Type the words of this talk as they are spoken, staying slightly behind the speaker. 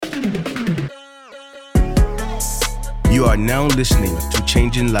You are now listening to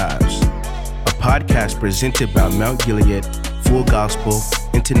Changing Lives, a podcast presented by Mount Gilead Full Gospel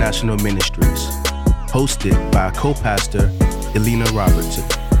International Ministries, hosted by co-pastor Elena Robertson.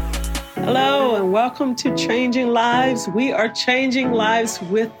 Hello and welcome to Changing Lives. We are changing lives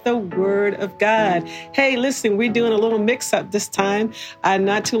with the Word of God. Hey, listen, we're doing a little mix-up this time. I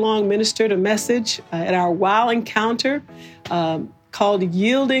not too long ministered a message at our WOW encounter called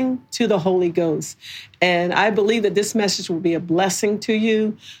Yielding to the Holy Ghost. And I believe that this message will be a blessing to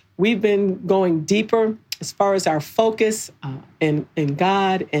you. We've been going deeper as far as our focus in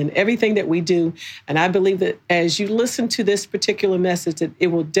God and everything that we do. And I believe that as you listen to this particular message, that it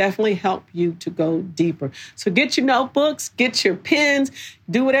will definitely help you to go deeper. So get your notebooks, get your pens,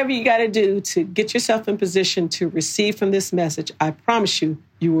 do whatever you got to do to get yourself in position to receive from this message. I promise you,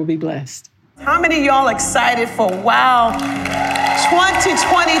 you will be blessed. How many of y'all excited for WOW 2022,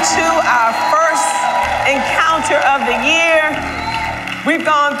 our first encounter of the year? We've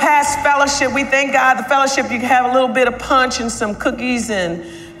gone past fellowship. We thank God the fellowship, you can have a little bit of punch and some cookies and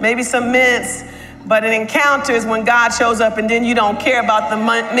maybe some mints. But an encounter is when God shows up and then you don't care about the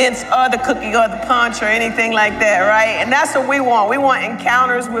mints or the cookie or the punch or anything like that, right? And that's what we want. We want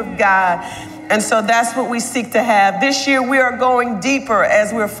encounters with God. And so that's what we seek to have. This year we are going deeper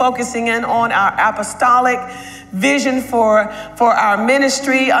as we're focusing in on our apostolic vision for our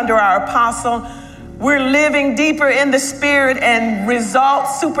ministry under our apostle. We're living deeper in the Spirit, and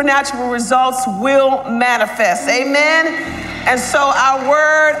results, supernatural results will manifest. Amen. And so our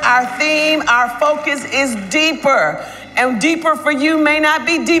word, our theme, our focus is deeper. And deeper for you may not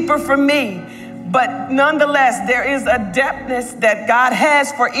be deeper for me. But nonetheless, there is a depthness that God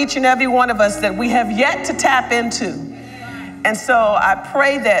has for each and every one of us that we have yet to tap into. And so I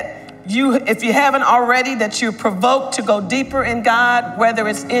pray that you, if you haven't already, that you're provoked to go deeper in God, whether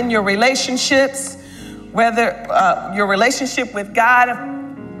it's in your relationships, whether your relationship with God,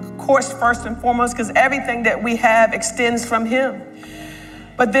 of course, first and foremost, because everything that we have extends from Him.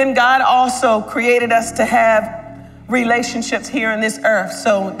 But then God also created us to have relationships here in this earth.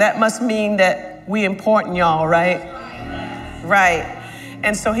 So that must mean that we important, y'all, right? Right.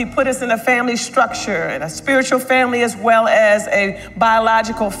 And so He put us in a family structure, and a spiritual family as well as a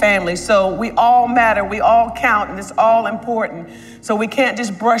biological family. So we all matter, we all count, and it's all important. So we can't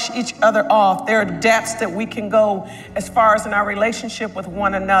just brush each other off. There are depths that we can go as far as in our relationship with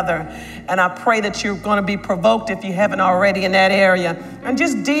one another. And I pray that you're going to be provoked, if you haven't already, in that area. And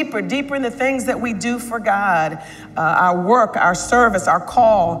just deeper in the things that we do for God, our work, our service, our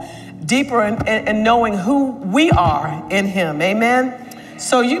call, deeper in knowing who we are in Him. Amen.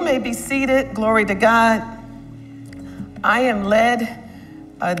 So you may be seated. Glory to God. I am led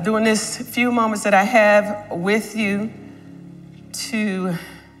during this few moments that I have with you to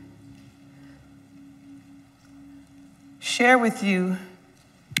share with you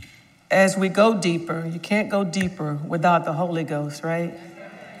as we go deeper. You can't go deeper without the Holy Ghost, right?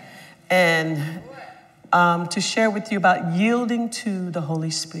 And to share with you about yielding to the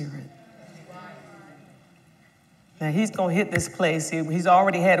Holy Spirit. Now, He's going to hit this place. He's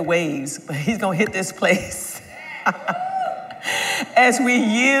already had waves, but He's going to hit this place. As we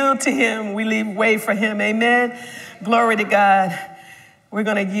yield to Him, we leave way for Him. Amen. Glory to God. We're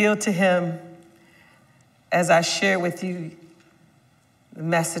going to yield to Him as I share with you the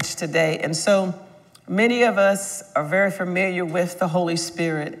message today. And so many of us are very familiar with the Holy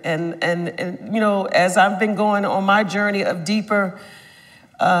Spirit. And you know, as I've been going on my journey of deeper,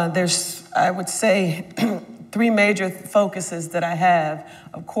 there's, I would say, three major focuses that I have.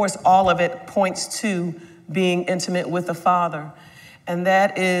 Of course, all of it points to being intimate with the Father. And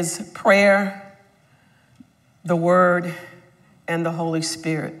that is prayer, the Word, and the Holy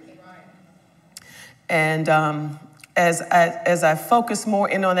Spirit. And as I focus more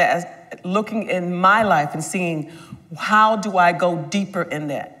in on that, as looking in my life and seeing how do I go deeper in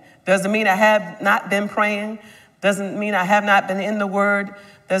that. Doesn't mean I have not been praying. Doesn't mean I have not been in the Word.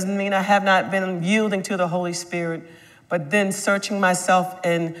 Doesn't mean I have not been yielding to the Holy Spirit. But then searching myself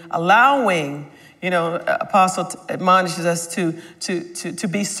and allowing, you know, Apostle admonishes us to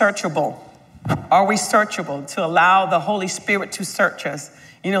be searchable. Are we searchable? To allow the Holy Spirit to search us.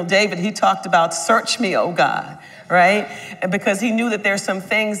 You know, David, he talked about, search me, O God, right? And because he knew that there's some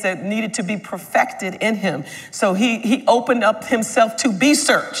things that needed to be perfected in him. So he opened up himself to be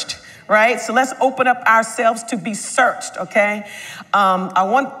searched, right? So let's open up ourselves to be searched, okay? I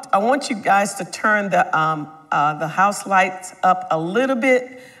want you guys to turn the house lights up a little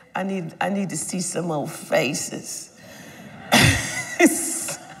bit. I need to see some more faces.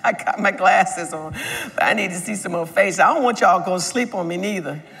 I got my glasses on, but I need to see some more faces. I don't want y'all to go sleep on me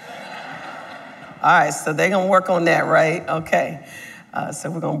neither. All right, so they're going to work on that, right? Okay. So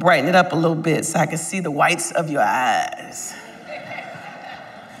we're going to brighten it up a little bit so I can see the whites of your eyes.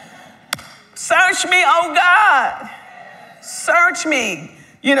 Search me, oh God. Search me.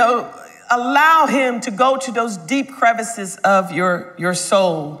 Allow him to go to those deep crevices of your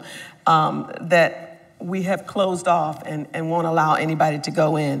soul that we have closed off and won't allow anybody to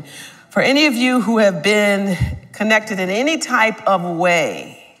go in. For any of you who have been connected in any type of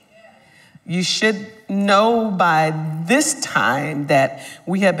way, you should know by this time that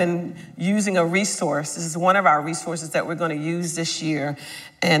we have been using a resource. This is one of our resources that we're going to use this year.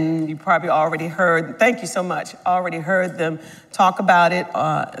 And you probably already heard, thank you so much, already heard them talk about it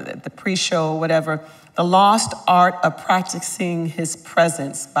at the pre-show or whatever. The Lost Art of Practicing His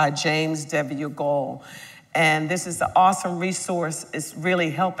Presence by James W. Goll. And this is an awesome resource. It's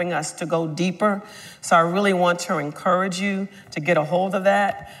really helping us to go deeper. So I really want to encourage you to get a hold of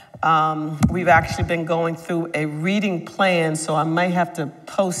that. We've actually been going through a reading plan, so I may have to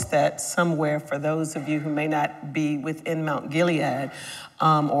post that somewhere for those of you who may not be within Mount Gilead,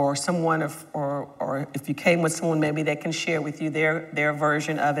 or someone, or if you came with someone, maybe they can share with you their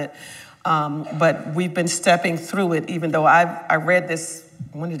version of it. But we've been stepping through it, even though I read this,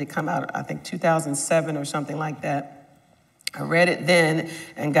 when did it come out? I think 2007 or something like that. I read it then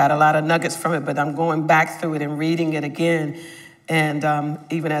and got a lot of nuggets from it, but I'm going back through it and reading it again. And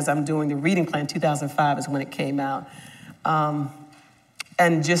even as I'm doing the reading plan, 2005 is when it came out.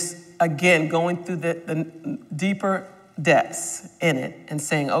 And just, again, going through the deeper depths in it and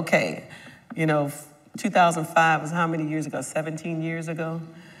saying, okay, 2005 was how many years ago? 17 years ago?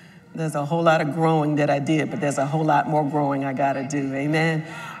 There's a whole lot of growing that I did, but there's a whole lot more growing I got to do. Amen?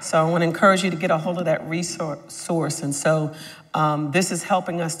 So I want to encourage you to get a hold of that resource. And so this is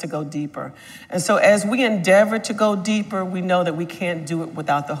helping us to go deeper. And so as we endeavor to go deeper, we know that we can't do it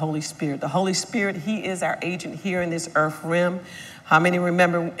without the Holy Spirit. The Holy Spirit, he is our agent here in this earth realm. How many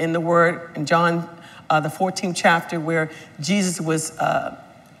remember in the Word, in John, the 14th chapter, where Jesus was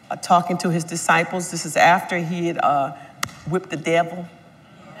talking to his disciples? This is after he had whipped the devil.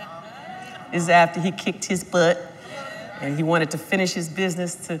 This is after he kicked his butt and he wanted to finish his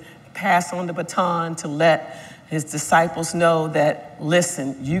business, to pass on the baton, to let his disciples know that,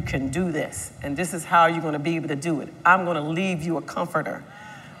 listen, you can do this. And this is how you're going to be able to do it. I'm going to leave you a comforter.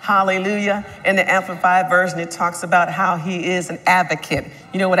 Hallelujah. In the Amplified Version, it talks about how he is an advocate.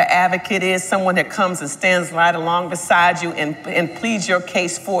 You know what an advocate is? Someone that comes and stands right along beside you and pleads your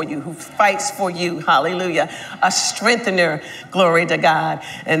case for you, who fights for you. Hallelujah. A strengthener. Glory to God.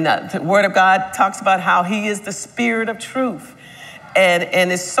 And the Word of God talks about how he is the Spirit of truth. And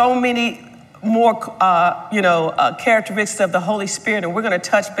there's so many more, characteristics of the Holy Spirit, and we're going to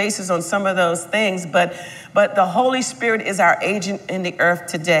touch bases on some of those things, but the Holy Spirit is our agent in the earth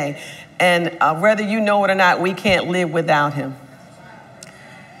today, and whether you know it or not, we can't live without him.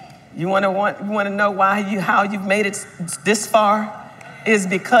 You want to know how you've made it this far? Is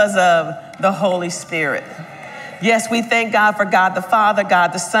because of the Holy Spirit. Yes, we thank God for God the Father,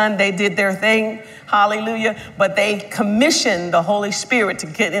 God the Son. They did their thing. Hallelujah. But they commissioned the Holy Spirit to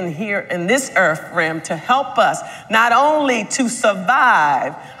get in here in this earth realm to help us not only to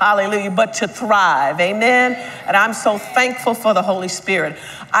survive, hallelujah, but to thrive. Amen. And I'm so thankful for the Holy Spirit.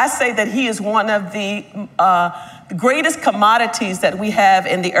 I say that he is one of the greatest commodities that we have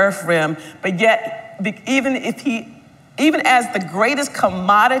in the earth realm. But yet, even as the greatest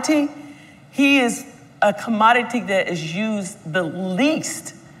commodity, he is a commodity that is used the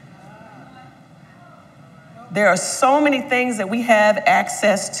least. There are so many things that we have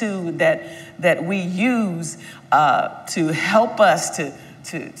access to that we use to help us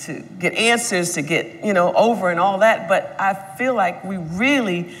to get answers, to get over and all that. But I feel like we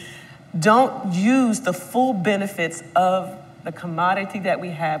really don't use the full benefits of the commodity that we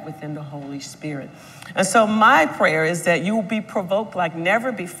have within the Holy Spirit. And so my prayer is that you will be provoked like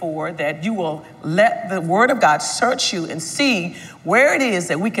never before, that you will let the Word of God search you and see where it is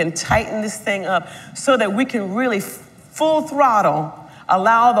that we can tighten this thing up so that we can really full throttle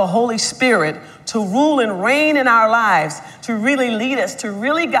allow the Holy Spirit to rule and reign in our lives, to really lead us, to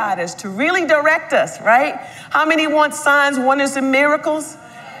really guide us, to really direct us, right? How many want signs, wonders, and miracles?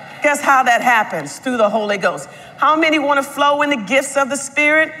 Guess how that happens? Through the Holy Ghost. How many want to flow in the gifts of the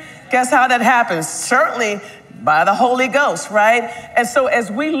Spirit? Guess how that happens? Certainly by the Holy Ghost, right? And so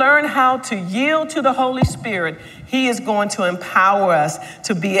as we learn how to yield to the Holy Spirit, he is going to empower us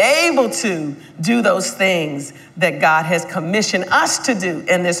to be able to do those things that God has commissioned us to do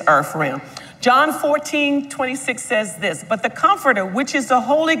in this earth realm. John 14:26 says this, but the Comforter, which is the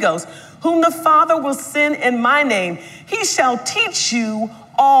Holy Ghost, whom the Father will send in my name, he shall teach you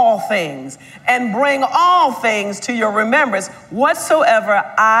all things and bring all things to your remembrance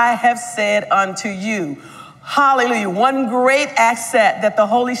whatsoever I have said unto you. Hallelujah. One great asset that the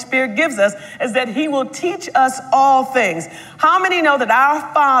Holy Spirit gives us is that he will teach us all things. How many know that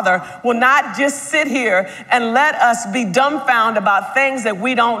our Father will not just sit here and let us be dumbfounded about things that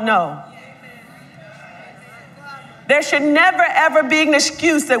we don't know? There should never, ever be an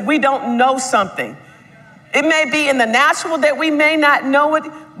excuse that we don't know something. It may be in the natural that we may not know it,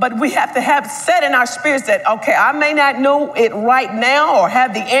 but we have to have set in our spirits that, okay, I may not know it right now or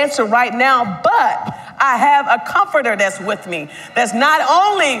have the answer right now, but I have a comforter that's with me, that's not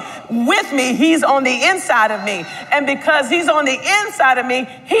only with me, he's on the inside of me. And because he's on the inside of me,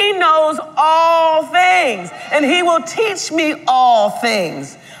 he knows all things, and he will teach me all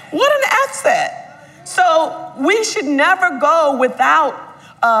things. What an asset. So we should never go without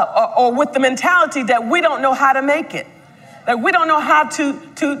or with the mentality that we don't know how to make it, that we don't know how to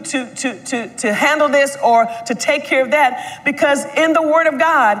handle this or to take care of that, because in the Word of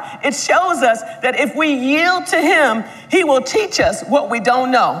God, it shows us that if we yield to him, he will teach us what we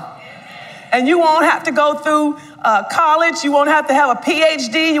don't know. And you won't have to go through college. You won't have to have a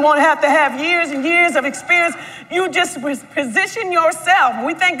PhD. You won't have to have years and years of experience. You just position yourself.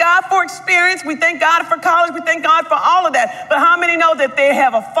 We thank God for experience. We thank God for college. We thank God for all of that. But how many know that they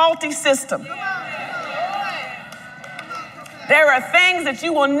have a faulty system? There are things that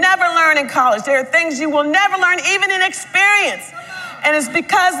you will never learn in college. There are things you will never learn even in experience. And it's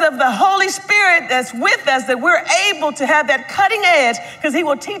because of the Holy Spirit that's with us that we're able to have that cutting edge, because he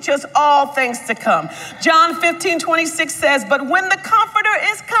will teach us all things to come. John 15:26 says, but when the Comforter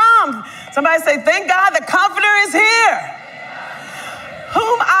is come, somebody say, thank God the Comforter is here,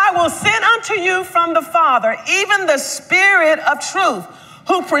 whom I will send unto you from the Father, even the Spirit of truth,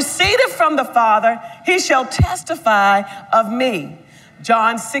 who proceeded from the Father, he shall testify of me.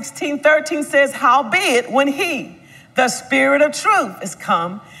 John 16:13 says, howbeit when he, the Spirit of truth, is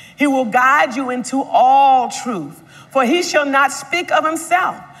come, he will guide you into all truth. For he shall not speak of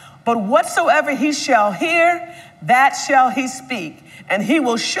himself, but whatsoever he shall hear, that shall he speak, and he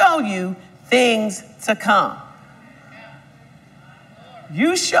will show you things to come.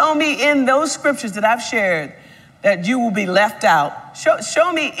 You show me in those scriptures that I've shared that you will be left out.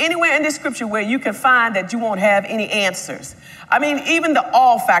 Show me anywhere in this scripture where you can find that you won't have any answers. I mean, even the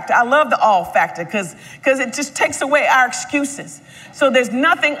all factor. I love the all factor because it just takes away our excuses. So there's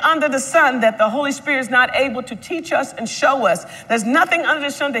nothing under the sun that the Holy Spirit is not able to teach us and show us. There's nothing under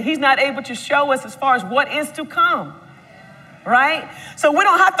the sun that he's not able to show us as far as what is to come. Right? So we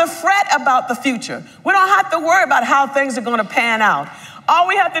don't have to fret about the future. We don't have to worry about how things are going to pan out. All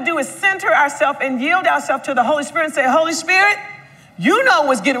we have to do is center ourselves and yield ourselves to the Holy Spirit and say, Holy Spirit, you know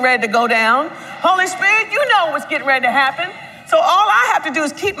what's getting ready to go down. Holy Spirit, you know what's getting ready to happen. So all I have to do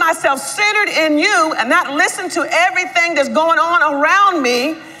is keep myself centered in you and not listen to everything that's going on around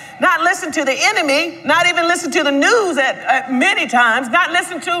me, not listen to the enemy, not even listen to the news at many times, not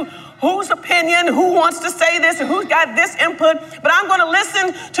listen to whose opinion, who wants to say this and who's got this input, but I'm going to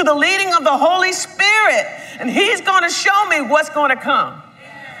listen to the leading of the Holy Spirit, and he's going to show me what's going to come.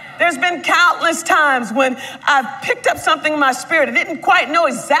 There's been countless times when I've picked up something in my spirit. I didn't quite know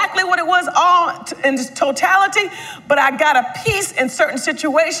exactly what it was all in its totality, but I got a peace in certain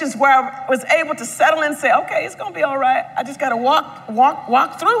situations where I was able to settle and say, okay, it's going to be all right. I just got to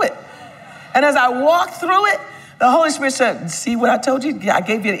walk through it. And as I walked through it, the Holy Spirit said, see what I told you? I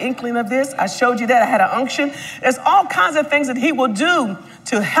gave you the inkling of this. I showed you that. I had an unction. There's all kinds of things that he will do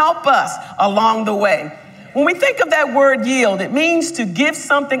to help us along the way. When we think of that word yield, it means to give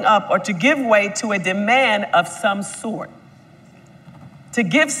something up or to give way to a demand of some sort. To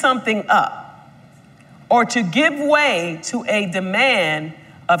give something up or to give way to a demand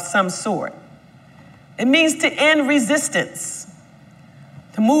of some sort. It means to end resistance,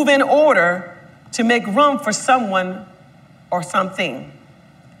 to move in order, to make room for someone or something.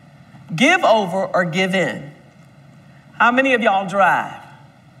 Give over or give in. How many of y'all drive?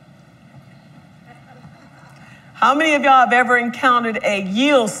 How many of y'all have ever encountered a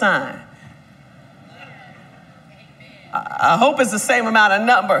yield sign? I hope it's the same amount of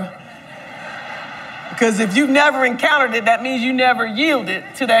number. Because if you've never encountered it, that means you never yielded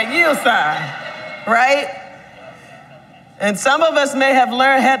to that yield sign, right? And some of us may have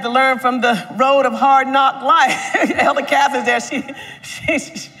had to learn from the road of hard knock life. Elder Catherine's there.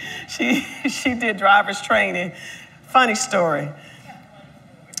 She did driver's training. Funny story.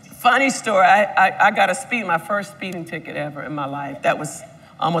 I got my first speeding ticket ever in my life. That was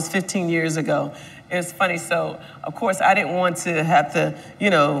almost 15 years ago. It was funny. So, of course, I didn't want to have to,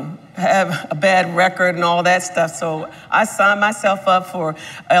 have a bad record and all that stuff. So I signed myself up for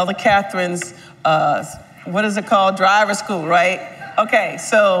Elder Catherine's, what is it called? Driver school, right? Okay,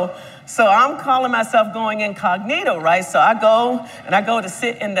 so I'm calling myself going incognito, right? So I go to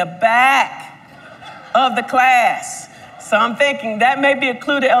sit in the back of the class. So I'm thinking that may be a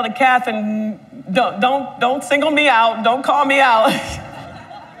clue to Elder Catherine. Don't single me out. Don't call me out.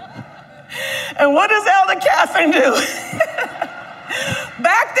 And what does Elder Catherine do?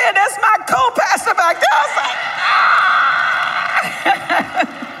 Back there, that's my co-pastor back there. I was like,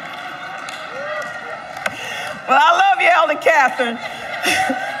 Well, I love you, Elder Catherine.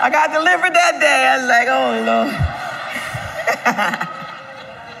 I got delivered that day. I was like, oh, Lord.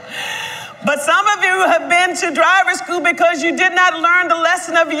 But some of you have been to driver school because you did not learn the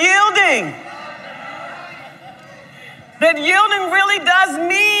lesson of yielding. That yielding really does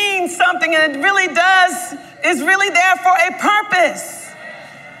mean something, and is really there for a purpose.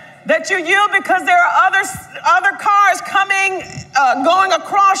 That you yield because there are other cars going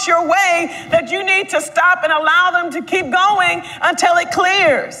across your way that you need to stop and allow them to keep going until it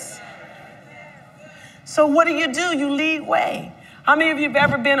clears. So what do? You lead way. How many of you have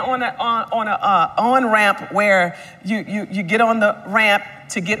ever been on a on-ramp where you get on the ramp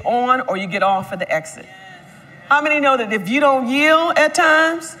to get on or you get off at the exit? How many know that if you don't yield at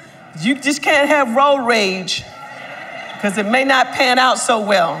times, you just can't have road rage because it may not pan out so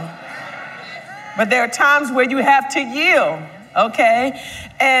well. But there are times where you have to yield, okay?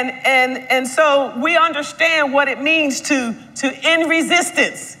 And so we understand what it means to end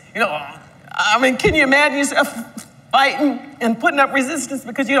resistance. Can you imagine yourself fighting and putting up resistance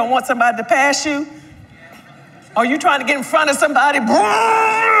because you don't want somebody to pass you? Or you trying to get in front of somebody?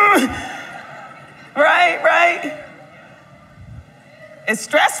 Right? It's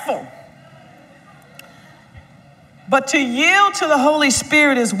stressful. But to yield to the Holy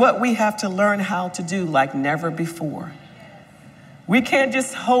Spirit is what we have to learn how to do like never before. We can't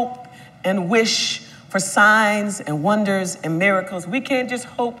just hope and wish for signs and wonders and miracles. We can't just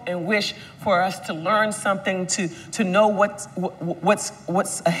hope and wish for us to learn something, to know what's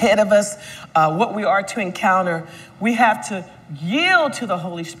ahead of us, what we are to encounter. We have to yield to the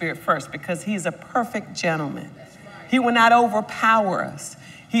Holy Spirit first because he's a perfect gentleman. He will not overpower us.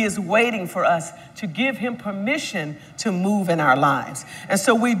 He is waiting for us to give him permission to move in our lives. And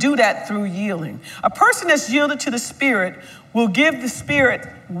so we do that through yielding. A person that's yielded to the Spirit will give the Spirit's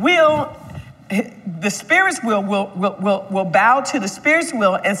will bow to the Spirit's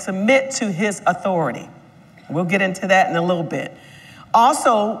will and submit to his authority. We'll get into that in a little bit.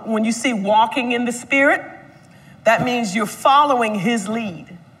 Also, when you see walking in the Spirit, that means you're following his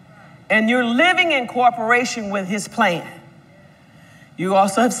lead and you're living in cooperation with his plan. You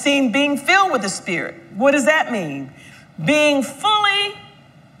also have seen being filled with the Spirit. What does that mean? Being fully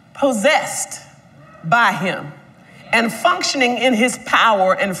possessed by him and functioning in his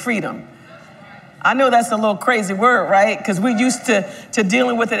power and freedom. I know that's a little crazy word, right? Because we're used to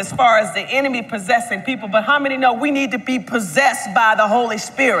dealing with it as far as the enemy possessing people. But how many know we need to be possessed by the Holy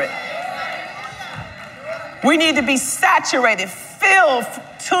Spirit? We need to be saturated, filled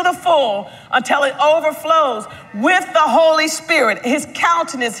to the full until it overflows with the Holy Spirit, his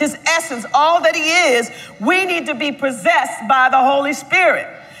countenance, his essence, all that he is. We need to be possessed by the Holy Spirit.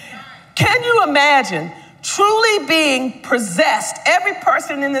 Can you imagine truly being possessed? Every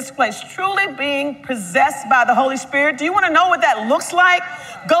person in this place truly being possessed by the Holy Spirit. Do you want to know what that looks like?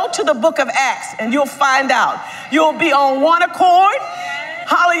 Go to the book of Acts and you'll find out. You'll be on one accord.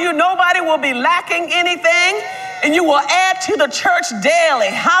 Hallelujah. Nobody will be lacking anything, and you will add to the church daily.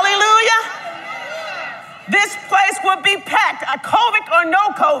 Hallelujah. This place will be packed, COVID or no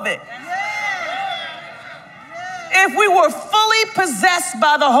COVID. If we were fully possessed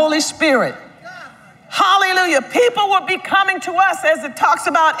by the Holy Spirit, hallelujah, people will be coming to us, as it talks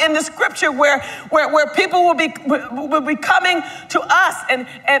about in the scripture, where people will be coming to us and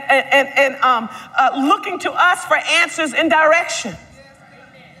looking to us for answers and direction.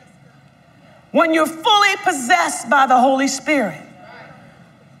 When you're fully possessed by the Holy Spirit.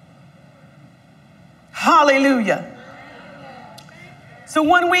 Hallelujah. So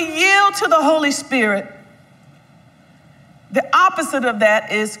when we yield to the Holy Spirit, the opposite of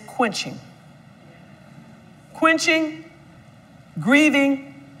that is quenching. Quenching,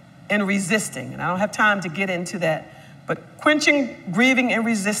 grieving, and resisting. And I don't have time to get into that. But quenching, grieving, and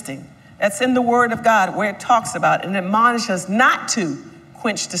resisting. That's in the Word of God where it talks about and admonishes us not to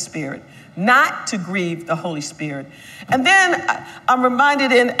quench the Spirit, not to grieve the Holy Spirit. And then I'm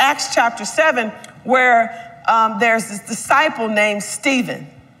reminded in Acts chapter 7 where there's this disciple named Stephen.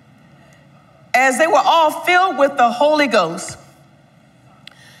 as they were all filled with the Holy Ghost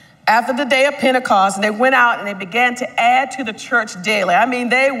after the day of Pentecost, and they went out and they began to add to the church daily.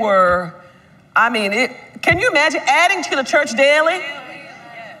 Can you imagine adding to the church daily?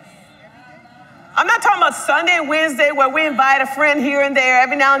 I'm not talking about Sunday and Wednesday where we invite a friend here and there.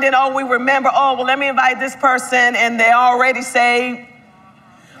 Every now and then, we remember, let me invite this person and they're already saved.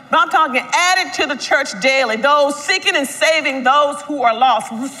 But I'm talking added to the church daily, those seeking and saving those who are lost,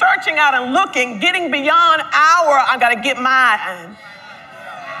 searching out and looking, getting beyond I got to get mine.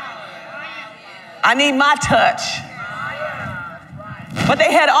 I need my touch. But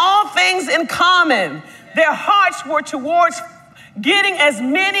they had all things in common. Their hearts were towards getting as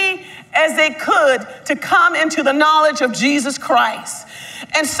many as they could to come into the knowledge of Jesus Christ.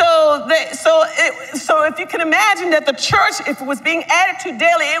 And so if you can imagine that the church, if it was being added to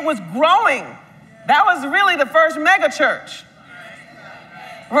daily, it was growing. That was really the first mega church,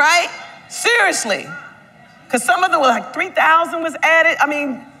 right? Seriously. Because some of them were like 3,000 was added.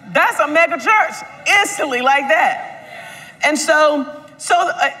 That's a mega church instantly like that. And so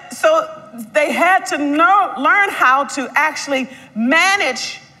they had to learn how to actually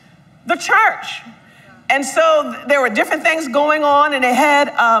manage the church. And so there were different things going on, and they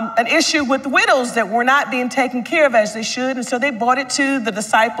had an issue with widows that were not being taken care of as they should. And so they brought it to the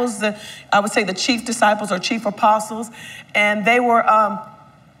disciples, the chief disciples or chief apostles, and they were,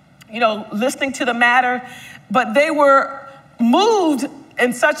 listening to the matter, but they were moved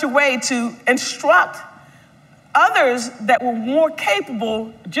in such a way to instruct others that were more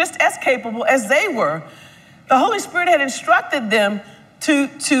capable, just as capable as they were. The Holy Spirit had instructed them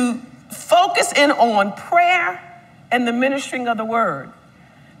to focus in on prayer and the ministering of the word.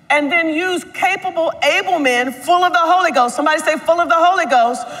 And then use capable, able men full of the Holy Ghost. Somebody say full of the Holy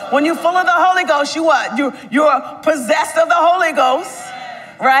Ghost. When you're full of the Holy Ghost, you're possessed of the Holy Ghost,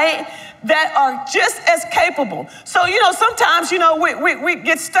 right? That are just as capable. So, sometimes, we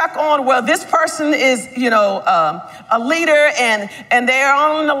get stuck on, this person is, a leader and they're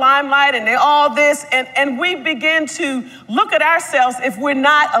on the limelight and they're all this. And we begin to look at ourselves if we're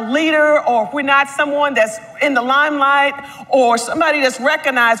not a leader or if we're not someone that's in the limelight or somebody that's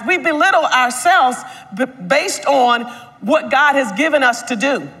recognized. We belittle ourselves based on what God has given us to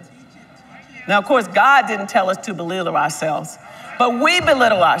do. Now, of course, God didn't tell us to belittle ourselves, but we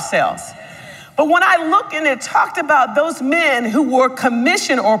belittle ourselves. But when I look and it talked about those men who were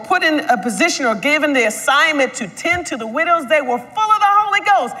commissioned or put in a position or given the assignment to tend to the widows, they were full of the Holy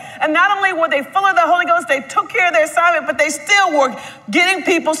Ghost. And not only were they full of the Holy Ghost, they took care of their assignment, but they still were getting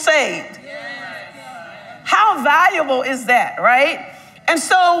people saved. How valuable is that, right? And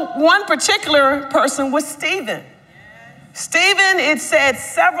so one particular person was Stephen. Stephen, it said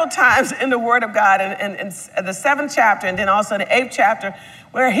several times in the Word of God, in the 7th chapter and then also in the 8th chapter,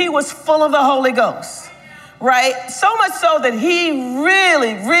 where he was full of the Holy Ghost, right? So much so that he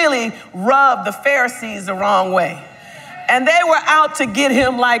really, really rubbed the Pharisees the wrong way. And they were out to get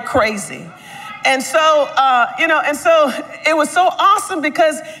him like crazy. And so, it was so awesome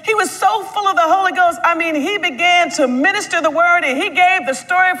because he was so full of the Holy Ghost. He began to minister the word, and he gave the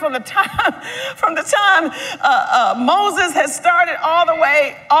story from the time Moses had started all the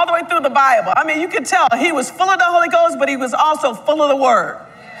way through the Bible. You could tell he was full of the Holy Ghost, but he was also full of the word.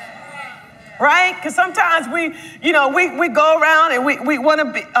 Right? Because sometimes we go around and we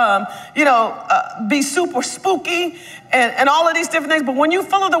want to be super spooky and all of these different things. But when you're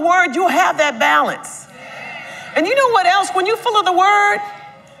full of the word, you have that balance. And you know what else? When you're full of the word,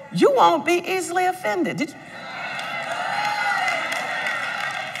 you won't be easily offended.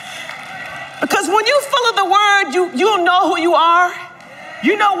 Because when you're full of the word, you'll know who you are.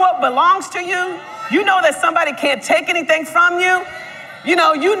 You know what belongs to you. You know that somebody can't take anything from you. You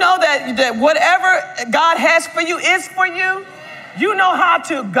know that whatever God has for you is for you. You know how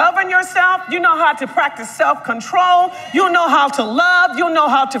to govern yourself. You know how to practice self-control. You know how to love. You know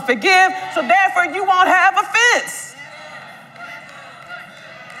how to forgive. So therefore, you won't have offense.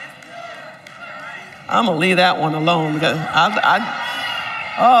 I'm going to leave that one alone because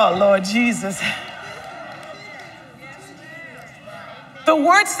oh, Lord Jesus. The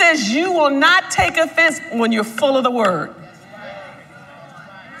word says you will not take offense when you're full of the word.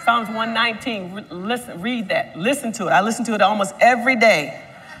 Psalms 119, read that, listen to it. I listen to it almost every day.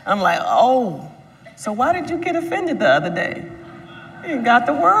 I'm like, so why did you get offended the other day? You got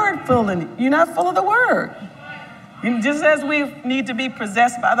the word full in you. You're not full of the word. Just as we need to be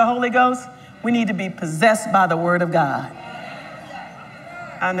possessed by the Holy Ghost, we need to be possessed by the word of God.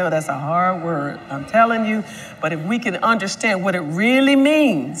 I know that's a hard word, I'm telling you, but if we can understand what it really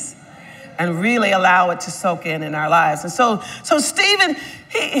means, and really allow it to soak in our lives. And so Stephen,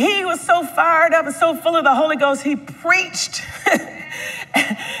 he was so fired up and so full of the Holy Ghost, he preached.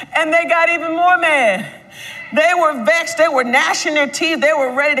 And they got even more mad. They were vexed. They were gnashing their teeth. They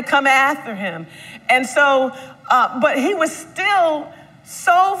were ready to come after him. And so, but he was still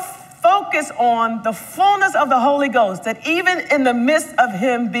so focused on the fullness of the Holy Ghost that even in the midst of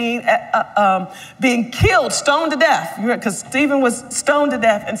him being killed, stoned to death, because Stephen was stoned to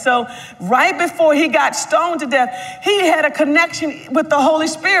death. And so right before he got stoned to death, he had a connection with the Holy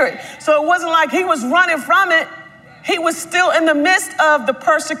Spirit. So it wasn't like he was running from it. He was still in the midst of the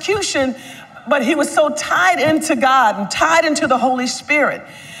persecution, but he was so tied into God and tied into the Holy Spirit.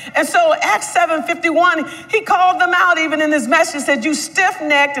 And so Acts 7:51, he called them out even in his message, said, you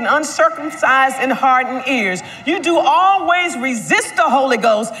stiff-necked and uncircumcised in heart and ears. You do always resist the Holy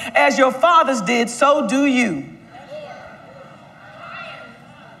Ghost as your fathers did, so do you.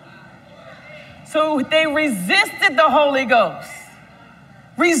 So they resisted the Holy Ghost,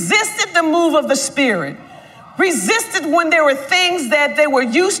 resisted the move of the Spirit, resisted when there were things that they were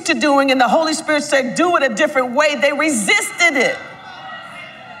used to doing and the Holy Spirit said, do it a different way. They resisted it.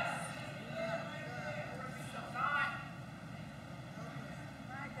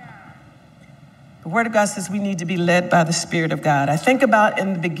 The Word of God says we need to be led by the Spirit of God. I think about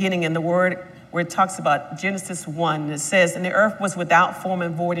in the beginning in the Word where it talks about Genesis 1, it says, and the earth was without form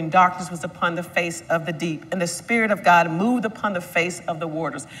and void, and darkness was upon the face of the deep, and the Spirit of God moved upon the face of the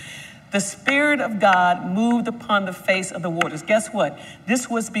waters. The Spirit of God moved upon the face of the waters. Guess what? This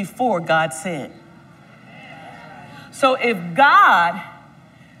was before God sinned. So if God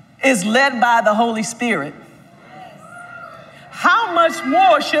is led by the Holy Spirit, how much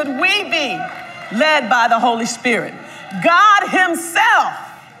more should we be led by the Holy Spirit? God himself,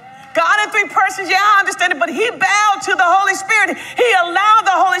 God in three persons, yeah, I understand it, but he bowed to the Holy Spirit. He allowed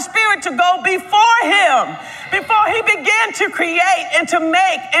the Holy Spirit to go before him, before he began to create and to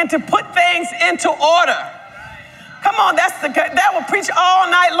make and to put things into order. Come on, that will preach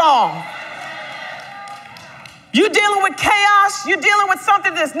all night long. You dealing with chaos, you dealing with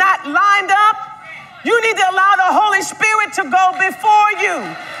something that's not lined up, you need to allow the Holy Spirit to go before you.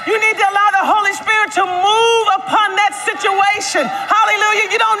 You need to allow the Holy Spirit to move upon that situation. Hallelujah.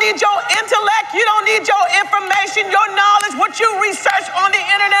 You don't need your intellect. You don't need your information, your knowledge, what you research on the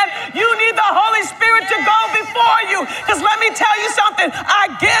internet. You need the Holy Spirit to go before you. Because let me tell you something.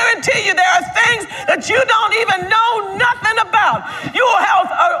 I guarantee you there are things that you don't even know nothing about. You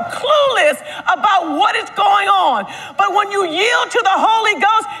are clueless about what is going on. But when you yield to the Holy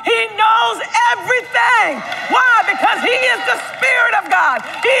Ghost, he knows everything. Why? Because he is the Spirit of God.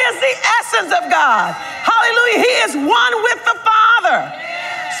 He is the essence of God. Hallelujah. He is one with the Father.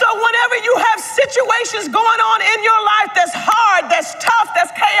 So whenever you have situations going on in your life that's hard, that's tough,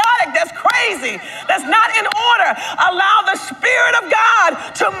 that's chaotic, that's crazy, that's not in order, allow the Spirit of God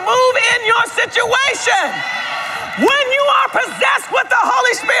to move in your situation. When you are possessed with the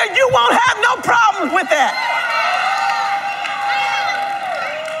Holy Spirit, you won't have no problems with that.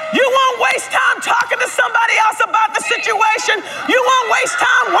 You won't waste time talking to somebody else about the situation. You won't waste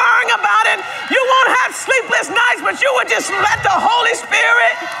time worrying about it. You won't have sleepless nights, but you will just let the Holy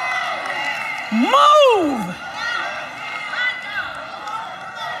Spirit move.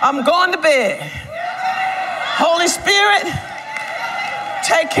 I'm going to bed. Holy Spirit,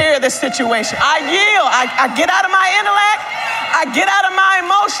 take care of this situation. I yield. I get out of my intellect. I get out of my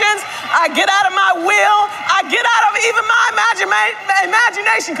emotions. I get out of my will. I get out of even my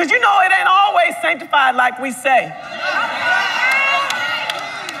imagination, because you know it ain't always sanctified like we say.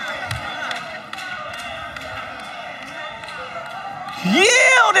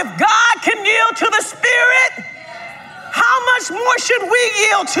 Yield. If God can yield to the Spirit, how much more should we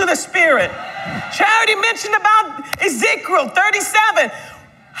yield to the Spirit? Charity mentioned about Ezekiel 37.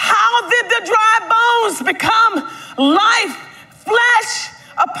 How did the dry bones become life, flesh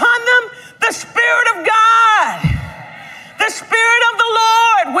upon them? The Spirit of God, the Spirit of the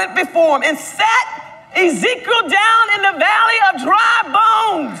Lord went before him and sat Ezekiel down in the valley of dry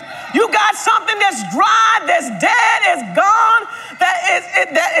bones. You got something that's dry, that's dead, is gone,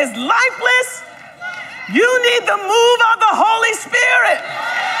 that is lifeless. You need the move of the Holy Spirit.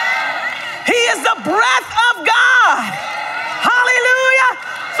 He is the breath of God. Hallelujah.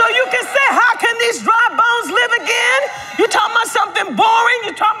 So you can say, how can these dry bones live again? You're talking about something boring.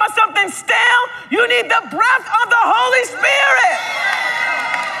 You're talking about something stale. You need the breath of the Holy Spirit.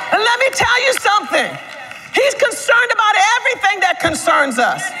 And let me tell you something. He's concerned about everything that concerns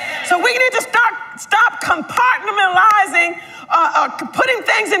us. So we need to stop compartmentalizing putting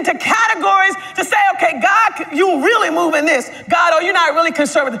things into categories to say, okay, God, you really move in this. God, oh, you're not really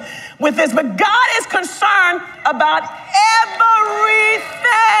concerned with this. But God is concerned about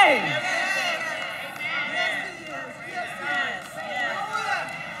everything.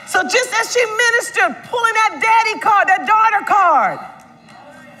 So just as she ministered, pulling that daddy card, that daughter card,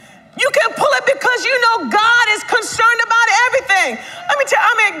 you can pull it because you know God is concerned about everything. Let me tell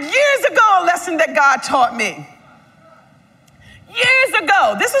you, years ago, a lesson that God taught me. Years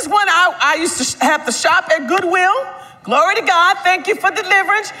ago, this is when I used to have to shop at Goodwill. Glory to God. Thank you for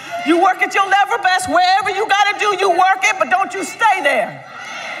deliverance. You work at your level best. Wherever you got to do, you work it, but don't you stay there.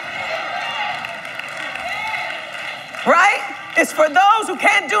 Right? It's for those who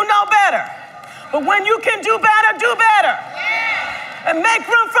can't do no better. But when you can do better, do better. And make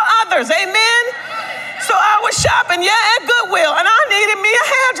room for others. Amen? So I was shopping, at Goodwill, and I needed me a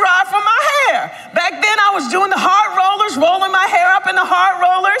hair dryer for my hair. Back then, I was doing the hard rollers, rolling my hair up in the hard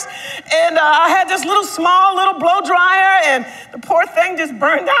rollers, and I had this small blow dryer, and the poor thing just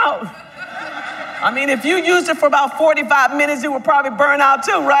burned out. I mean, if you used it for about 45 minutes, it would probably burn out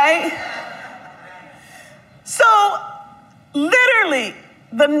too, right? So, literally,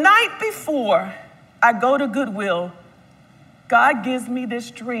 the night before I go to Goodwill, God gives me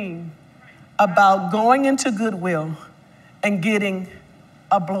this dream about going into Goodwill and getting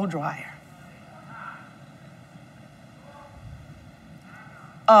a blow dryer.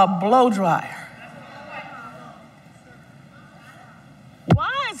 A blow dryer.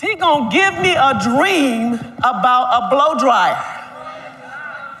 Why is he gonna give me a dream about a blow dryer?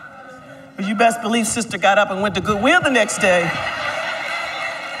 Well, you best believe sister got up and went to Goodwill the next day.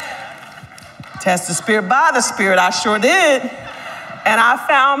 Test the spirit by the spirit, I sure did. And I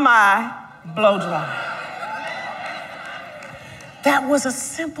found my blow dryer. That was a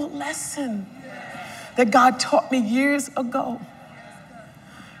simple lesson that God taught me years ago.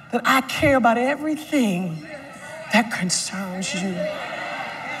 That I care about everything that concerns you.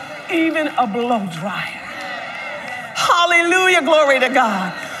 Even a blow dryer. Hallelujah, glory to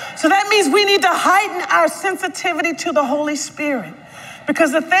God. So that means we need to heighten our sensitivity to the Holy Spirit.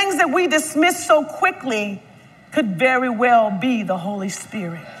 Because the things that we dismiss so quickly could very well be the Holy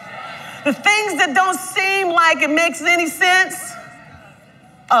Spirit. The things that don't seem like it makes any sense,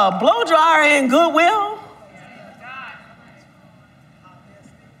 a blow dryer in Goodwill.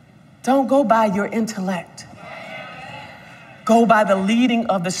 Don't go by your intellect. Go by the leading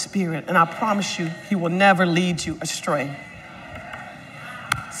of the Spirit, and I promise you, he will never lead you astray.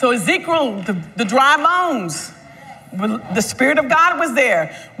 So Ezekiel, the dry bones, the Spirit of God was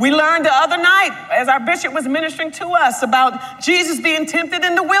there. We learned the other night, as our bishop was ministering to us, about Jesus being tempted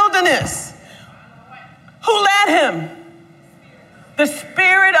in the wilderness. Who led him? The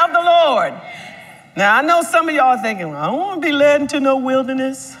Spirit of the Lord. Now, I know some of y'all are thinking, well, I don't want to be led into no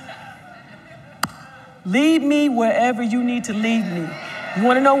wilderness. Lead me wherever you need to lead me. You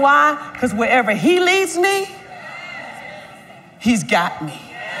want to know why? Because wherever he leads me, he's got me.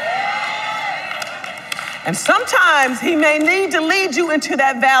 And sometimes he may need to lead you into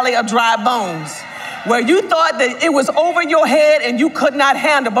that valley of dry bones where you thought that it was over your head and you could not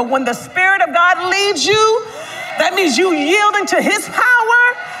handle. But when the Spirit of God leads you, that means you yielding to his power,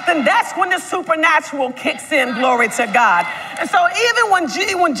 then that's when the supernatural kicks in, glory to God. And so even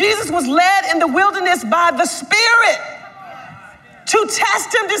when Jesus was led in the wilderness by the Spirit to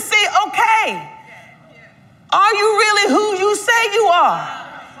test him to see, okay, are you really who you say you are?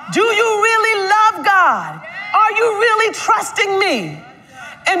 Do you really love God? Are you really trusting me?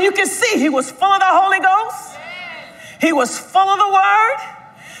 And you can see he was full of the Holy Ghost. He was full of the Word.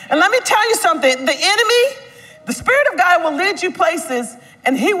 And let me tell you something. The enemy, the Spirit of God will lead you places,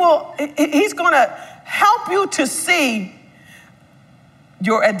 and he's going to help you to see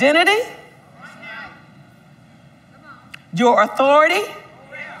your identity, your authority,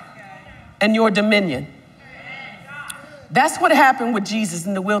 and your dominion. That's what happened with Jesus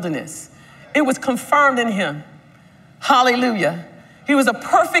in the wilderness. It was confirmed in him. Hallelujah. He was a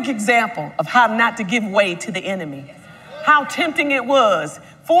perfect example of how not to give way to the enemy. How tempting it was.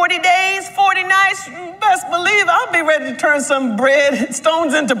 40 days, 40 nights, you best believe I'll be ready to turn some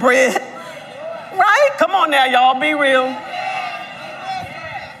stones into bread. Right? Come on now, y'all, be real.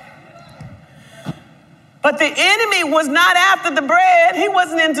 But the enemy was not after the bread. He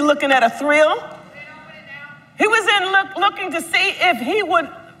wasn't into looking at a thrill. He was looking to see if he would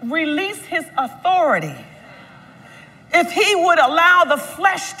release his authority, if he would allow the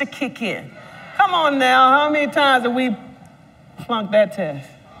flesh to kick in. Come on now, how many times have we flunked that test?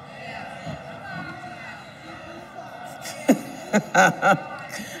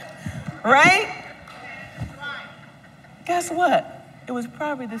 Right? guess what? It was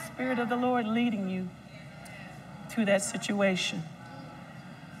probably the Spirit of the Lord leading you to that situation.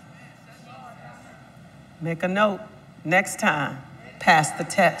 Make a note. Next time, pass the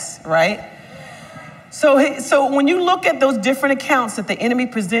test, right? So when you look at those different accounts that the enemy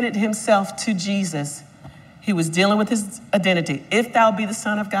presented himself to Jesus, he was dealing with his identity. If thou be the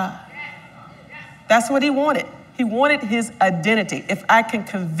Son of God. That's what he wanted. He wanted his identity. If I can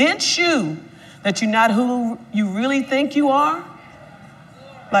convince you that you're not who you really think you are,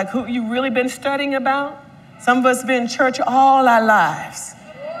 like who you really been studying about. Some of us have been in church all our lives.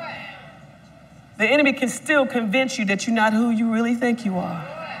 The enemy can still convince you that you're not who you really think you are,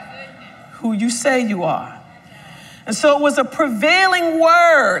 who you say you are. And so it was a prevailing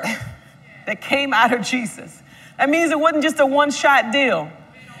word that came out of Jesus. That means it wasn't just a one-shot deal.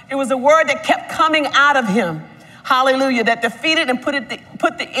 It was a word that kept coming out of him. Hallelujah, that defeated and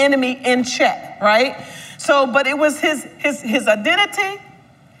put the enemy in check, right? So, but it was his identity,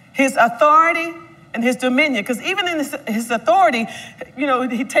 his authority, and his dominion. Because even in his authority,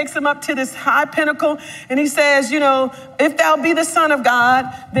 he takes him up to this high pinnacle and he says, if thou be the Son of God,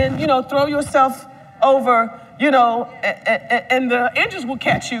 then, throw yourself over, and the angels will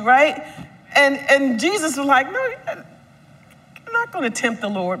catch you, right? And Jesus was like, no, I'm not going to tempt the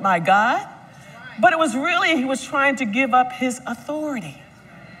Lord, my God. But it was really, he was trying to give up his authority.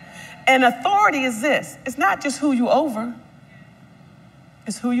 And authority is this. It's not just who you over.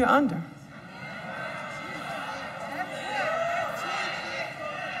 It's who you're under.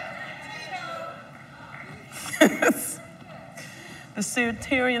 The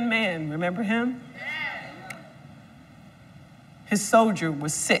Syrian man, remember him? His soldier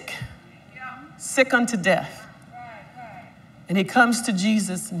was sick unto death. And he comes to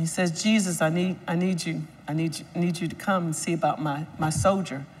Jesus and he says, Jesus, I need you to come and see about my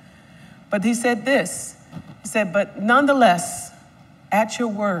soldier. But he said this, he said, but nonetheless, at your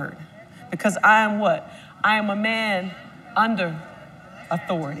word, because I am what? I am a man under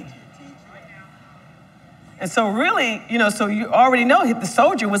authority. And so really, so you already know the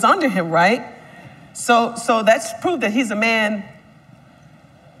soldier was under him, right? So that's proof that he's a man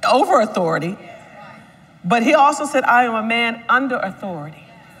over authority. But he also said, I am a man under authority.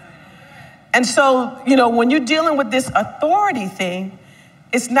 And so, when you're dealing with this authority thing,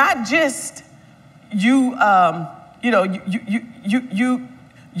 it's not just you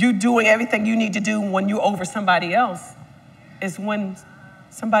doing everything you need to do when you're over somebody else. It's when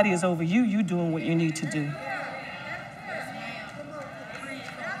somebody is over you, you doing what you need to do.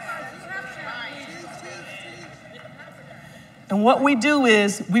 And what we do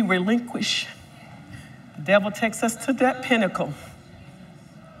is we relinquish. The devil takes us to that pinnacle.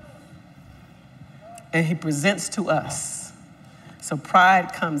 And he presents to us. So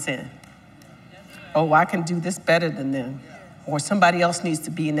pride comes in. Oh, I can do this better than them. Or somebody else needs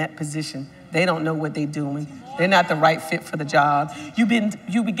to be in that position. They don't know what they're doing. They're not the right fit for the job. You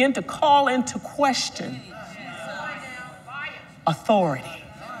begin to call into question authority.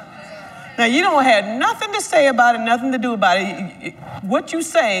 Now, you don't have nothing to say about it, nothing to do about it. What you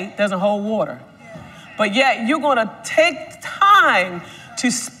say doesn't hold water. But yet you're going to take time to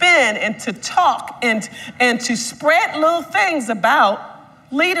spend and to talk and to spread little things about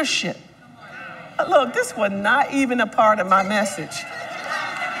leadership. Look, this was not even a part of my message.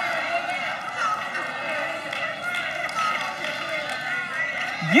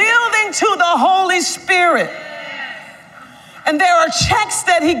 Yielding to the Holy Spirit. And there are checks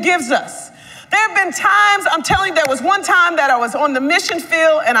that he gives us. There have been times, I'm telling you, there was one time that I was on the mission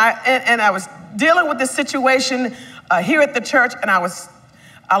field and I was dealing with this situation here at the church, and I was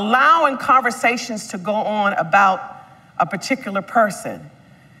allowing conversations to go on about a particular person.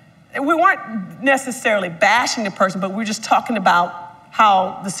 And we weren't necessarily bashing the person, but we were just talking about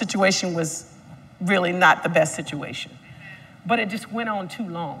how the situation was really not the best situation. But it just went on too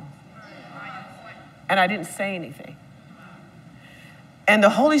long. And I didn't say anything. And the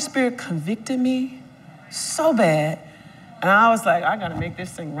Holy Spirit convicted me so bad. And I was like, I gotta make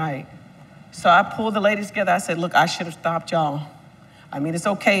this thing right. So I pulled the ladies together. I said, look, I should have stopped y'all. I mean, it's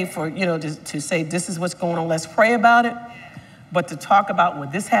okay for, to say this is what's going on. Let's pray about it. But to talk about, well,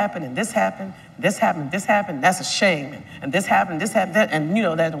 this happened and this happened, this happened, this happened, that's a shame. And this happened, that, and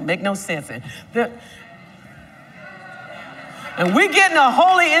that don't make no sense. And we're getting a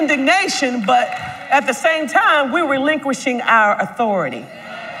holy indignation, but at the same time, we're relinquishing our authority.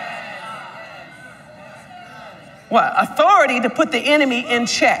 What? Authority to put the enemy in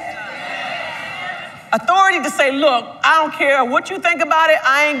check. Authority to say, look, I don't care what you think about it.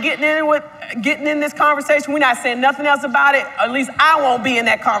 I ain't getting in this conversation. We're not saying nothing else about it. At least I won't be in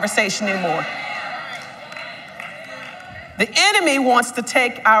that conversation anymore. The enemy wants to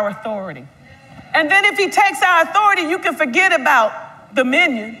take our authority. And then if he takes our authority, you can forget about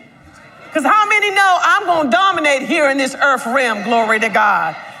dominion. Because how many know I'm going to dominate here in this earth realm? Glory to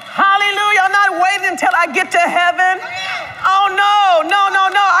God. Hallelujah. I'm not waiting until I get to heaven. Oh, no.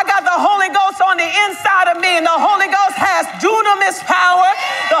 I got the Holy Ghost on the inside of me, and the Holy Ghost has dunamis power.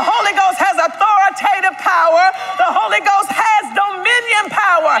 The Holy Ghost has authoritative power. The Holy Ghost has dominion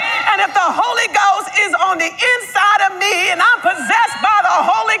power. And if the Holy Ghost is on the inside of me and I'm possessed by the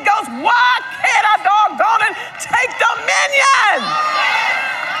Holy Ghost, why can't I doggone it take dominion?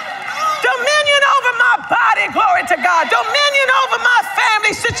 Dominion over my body, glory to God. Dominion over my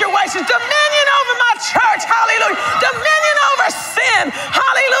family situations. Dominion over my church, hallelujah. Dominion over sin,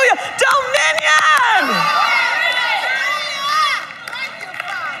 hallelujah. Dominion.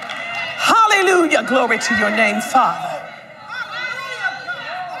 Hallelujah, glory to your name, Father.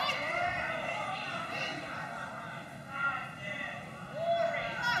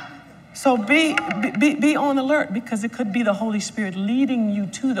 So be on alert, because it could be the Holy Spirit leading you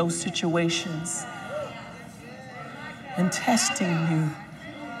to those situations and testing you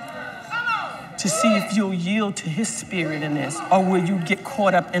to see if you'll yield to his spirit in this, or will you get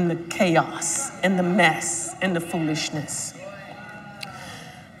caught up in the chaos, in the mess, in the foolishness.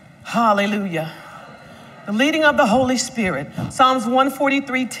 Hallelujah. The leading of the Holy Spirit. Psalms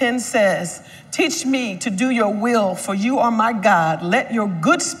 143:10 says, teach me to do your will, for you are my God. Let your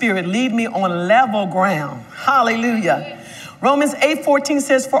good spirit lead me on level ground. Hallelujah. Romans 8:14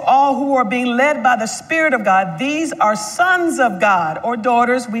 says, for all who are being led by the Spirit of God, these are sons of God, or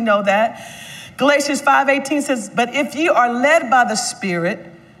daughters, we know that. Galatians 5:18 says, but if you are led by the Spirit,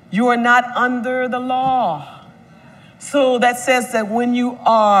 you are not under the law. So that says that when you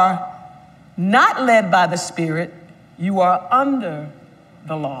are not led by the Spirit, you are under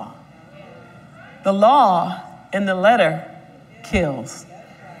the law. The law in the letter kills.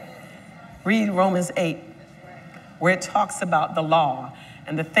 Read Romans 8, where it talks about the law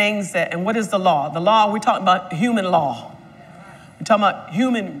and the things that, and what is the law? The law, we're talking about human law. We're talking about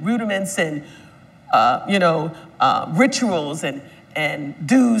human rudiments and, rituals and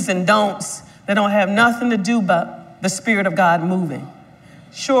do's and don'ts that don't have nothing to do but the Spirit of God moving.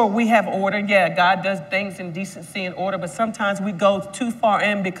 Sure, we have order. Yeah, God does things in decency and order, but sometimes we go too far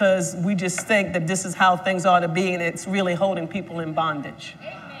in because we just think that this is how things ought to be, and it's really holding people in bondage.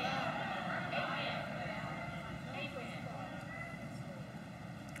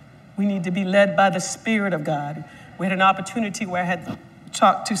 We need to be led by the Spirit of God. We had an opportunity where I had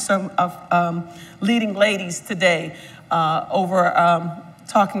talked to some of leading ladies today over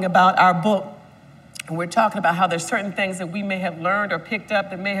talking about our book. And we're talking about how there's certain things that we may have learned or picked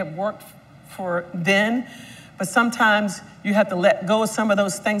up that may have worked for then, but sometimes you have to let go of some of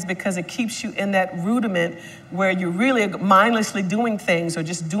those things because it keeps you in that rudiment where you're really mindlessly doing things or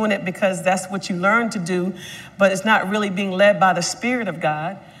just doing it because that's what you learned to do, but it's not really being led by the Spirit of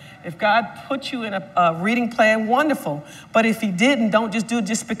God. If God put you in a reading plan, wonderful. But if he didn't, don't just do it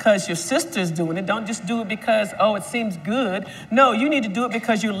just because your sister's doing it. Don't just do it because, it seems good. No, you need to do it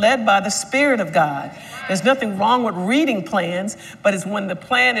because you're led by the Spirit of God. There's nothing wrong with reading plans, but it's when the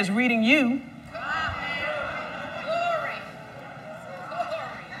plan is reading you.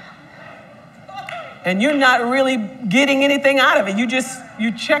 And you're not really getting anything out of it.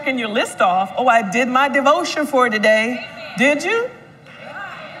 You're checking your list off. Oh, I did my devotion for today. Did you?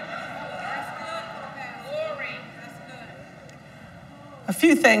 A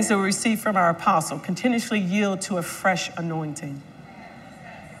few things that we receive from our apostle: continuously yield to a fresh anointing.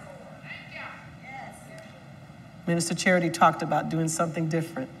 Minister Charity talked about doing something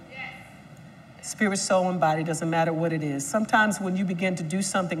different. Spirit, soul, and body, doesn't matter what it is. Sometimes when you begin to do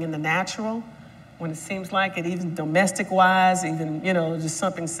something in the natural, when it seems like it, even domestic-wise, even, just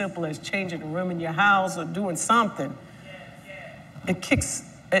something simple as changing a room in your house or doing something,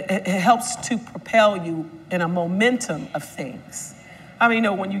 it helps to propel you in a momentum of things. I mean,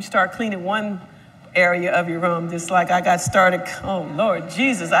 when you start cleaning one area of your room, just like I got started, oh, Lord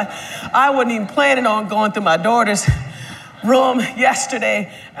Jesus, I wasn't even planning on going through my daughter's room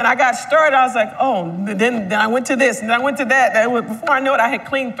yesterday, and I got started. I was like, then I went to this, and then I went to that. Before I knew it, I had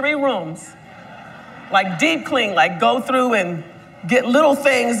cleaned 3 rooms, like deep clean, like go through and get little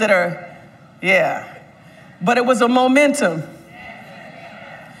things that are, but it was a momentum.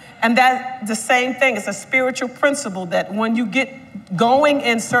 And that's the same thing. It's a spiritual principle that when you get going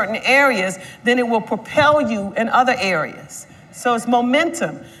in certain areas, then it will propel you in other areas. So it's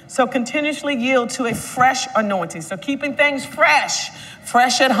momentum. So continuously yield to a fresh anointing. So keeping things fresh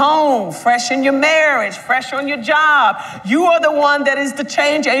at home, fresh in your marriage, fresh on your job. You are the one that is the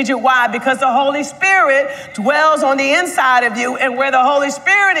change agent. Why? Because the Holy Spirit dwells on the inside of you, and where the Holy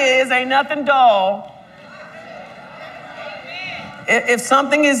Spirit is, ain't nothing dull. If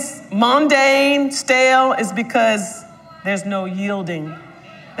something is mundane, stale, it's because there's no yielding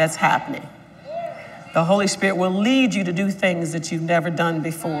that's happening. The Holy Spirit will lead you to do things that you've never done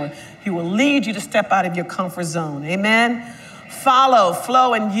before. He will lead you to step out of your comfort zone. Amen? Follow,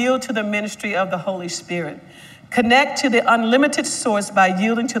 flow, and yield to the ministry of the Holy Spirit. Connect to the unlimited source by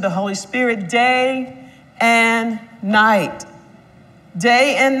yielding to the Holy Spirit day and night.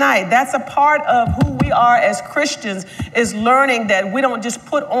 Day and night. That's a part of who we are as Christians, is learning that we don't just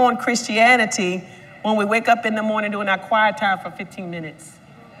put on Christianity when we wake up in the morning doing our quiet time for 15 minutes.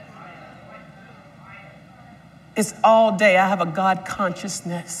 It's all day I have a God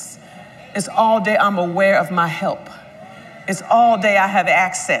consciousness. It's all day I'm aware of my help. It's all day I have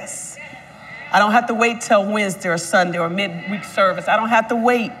access. I don't have to wait till Wednesday or Sunday or midweek service. I don't have to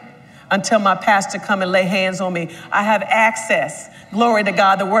wait until my pastor come and lay hands on me. I have access. Glory to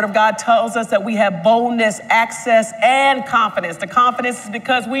God. The Word of God tells us that we have boldness, access, and confidence. The confidence is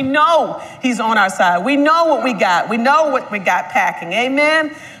because we know He's on our side. We know what we got. We know what we got packing.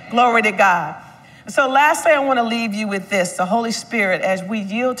 Amen? Glory to God. So lastly, I want to leave you with this. The Holy Spirit, as we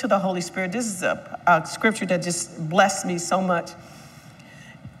yield to the Holy Spirit, this is a scripture that just blessed me so much.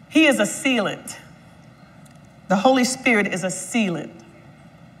 He is a sealant. The Holy Spirit is a sealant.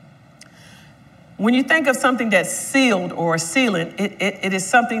 When you think of something that's sealed or a sealant, it is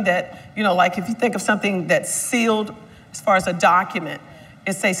something that, like if you think of something that's sealed as far as a document,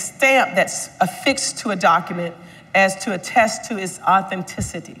 it's a stamp that's affixed to a document as to attest to its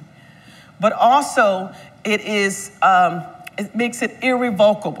authenticity. But also it makes it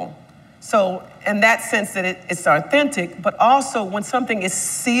irrevocable. So in that sense that it's authentic, but also when something is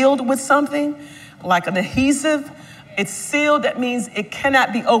sealed with something, like an adhesive, it's sealed, that means it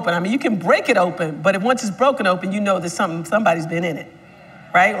cannot be open. I mean, you can break it open, but once it's broken open, you know that somebody's been in it,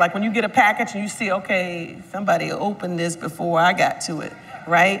 right? Like when you get a package and you see, okay, somebody opened this before I got to it,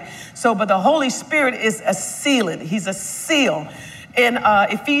 right? So, but the Holy Spirit is a sealant. He's a seal. In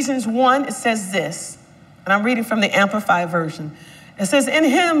Ephesians 1, it says this, and I'm reading from the Amplified Version. It says, in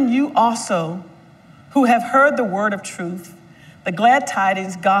Him you also, who have heard the word of truth, the glad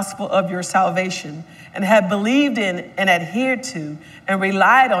tidings gospel of your salvation, and have believed in and adhered to and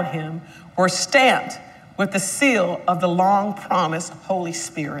relied on Him, were stamped with the seal of the long-promised Holy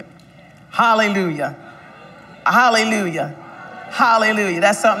Spirit. Hallelujah. Hallelujah. Hallelujah.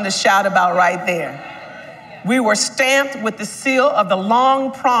 That's something to shout about right there. We were stamped with the seal of the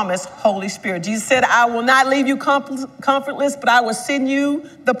long-promised Holy Spirit. Jesus said, I will not leave you comfortless, but I will send you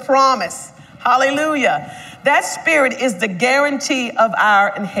the promise. Hallelujah. That Spirit is the guarantee of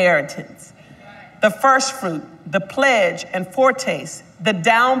our inheritance, the first fruit, the pledge and foretaste, the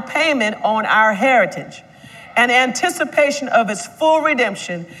down payment on our heritage, and anticipation of its full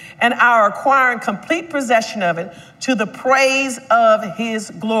redemption, and our acquiring complete possession of it to the praise of His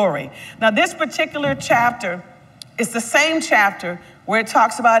glory. Now, this particular chapter is the same chapter where it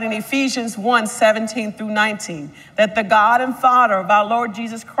talks about in Ephesians 1, 17 through 19, that the God and Father of our Lord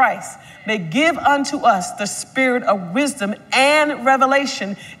Jesus Christ may give unto us the spirit of wisdom and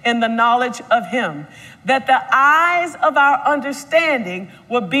revelation in the knowledge of Him, that the eyes of our understanding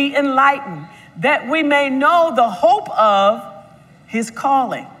will be enlightened, that we may know the hope of His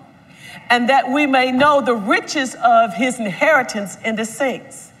calling, and that we may know the riches of His inheritance in the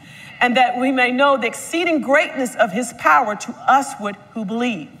saints, and that we may know the exceeding greatness of His power to usward who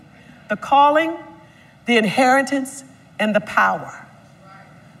believe. The calling, the inheritance, and the power.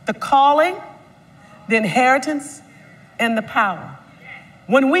 The calling, the inheritance, and the power.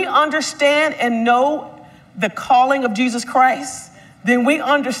 When we understand and know the calling of Jesus Christ, then we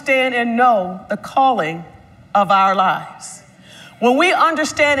understand and know the calling of our lives. When we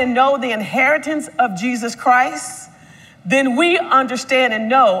understand and know the inheritance of Jesus Christ, then we understand and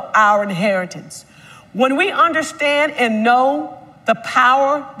know our inheritance. When we understand and know the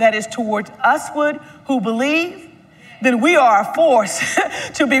power that is towards usward who believe, then we are a force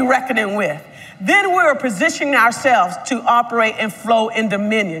to be reckoning with. Then we're positioning ourselves to operate and flow in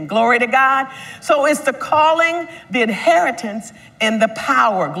dominion. Glory to God. So it's the calling, the inheritance, and the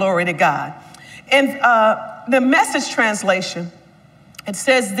power. Glory to God. In the Message translation, it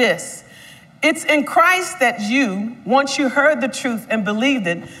says this: it's in Christ that you, once you heard the truth and believed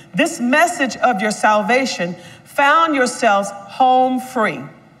it, this message of your salvation, found yourselves home free.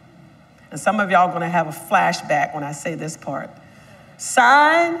 And some of y'all are going to have a flashback when I say this part.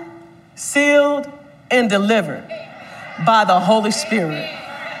 signed, sealed, and delivered by the Holy Spirit.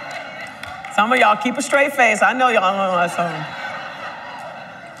 Some of y'all keep a straight face. I know y'all know that song.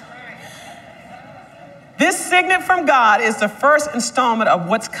 This signet from God is the first installment of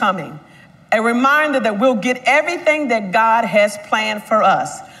what's coming. A reminder that we'll get everything that God has planned for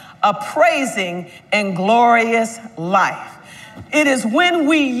us. A praising and glorious life. It is when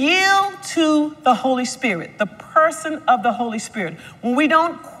we yield to the Holy Spirit, the person of the Holy Spirit, when we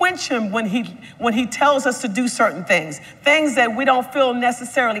don't quench him when he tells us to do certain things that we don't feel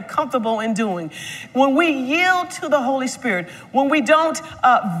necessarily comfortable in doing. When we yield to the Holy Spirit, when we don't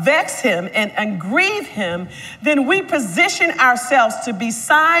vex him and grieve him, then we position ourselves to be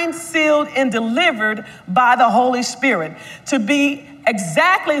signed, sealed, and delivered by the Holy Spirit, to be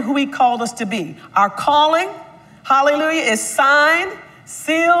exactly who he called us to be. Our calling, hallelujah, is signed,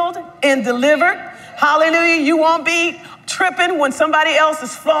 sealed, and delivered. Hallelujah. You won't be tripping when somebody else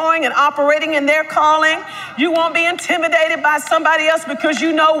is flowing and operating in their calling. You won't be intimidated by somebody else because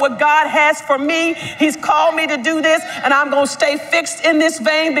you know what God has for me. He's called me to do this, and I'm going to stay fixed in this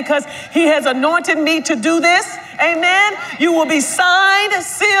vein because he has anointed me to do this. Amen. You will be signed,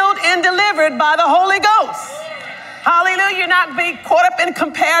 sealed, and delivered by the Holy Ghost. Hallelujah. You're not being caught up in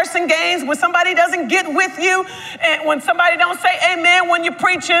comparison games when somebody doesn't get with you, and when somebody don't say amen when you're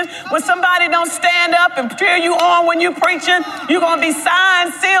preaching, when somebody don't stand up and cheer you on when you're preaching. You're going to be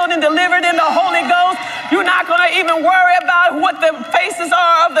signed, sealed, and delivered in the Holy Ghost. You're not going to even worry about what the faces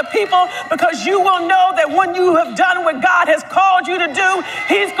are of the people, because you will know that when you have done what God has called you to do,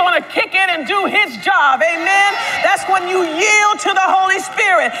 he's going to kick in and do his job. Amen. That's when you yield to the Holy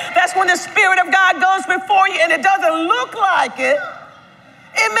Spirit. That's when the Spirit of God goes before you, and it doesn't look like it.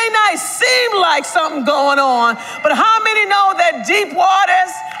 It may not seem like something going on, but how many know that deep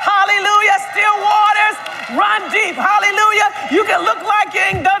waters, hallelujah, still waters, run deep, hallelujah. You can look like it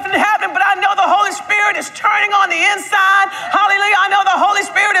ain't nothing happening, but I know the Holy Spirit is turning on the inside, hallelujah. I know the Holy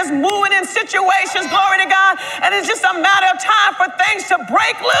Spirit is moving in situations, glory to God, and it's just a matter of time for things to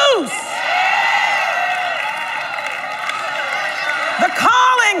break loose. The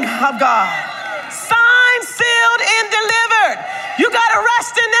calling of God. Signed, sealed, and delivered. You got to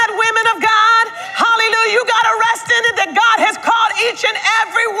rest in that, women of God. Hallelujah. You got to rest in it that God has called each and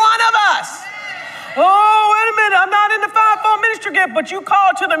every one of us. Oh, wait a minute. I'm not in the fivefold ministry gift, but you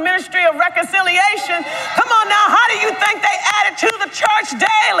called to the ministry of reconciliation. Come on now. How do you think they added to the church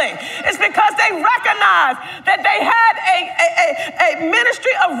daily? It's because they recognized that they had a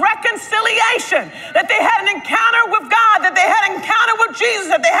ministry of reconciliation, that they had an encounter with God, that they had an encounter with Jesus,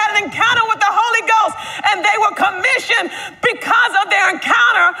 that they had an encounter with the Holy Ghost, and they were commissioned because of their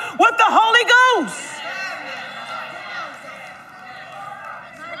encounter with the Holy Ghost.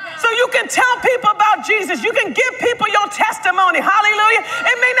 So you can tell people about Jesus. You can give people your testimony. Hallelujah.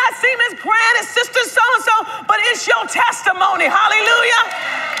 It may not seem as grand as Sister So-and-so, but it's your testimony. Hallelujah.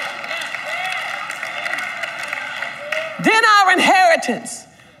 Then our inheritance.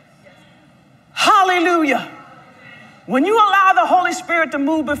 Hallelujah. When you allow the Holy Spirit to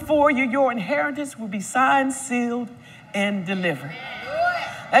move before you, your inheritance will be signed, sealed, and delivered.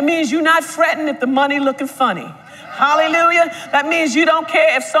 That means you're not fretting if the money looking funny. Hallelujah. That means you don't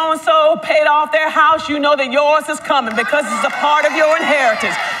care if so-and-so paid off their house. You know that yours is coming because it's a part of your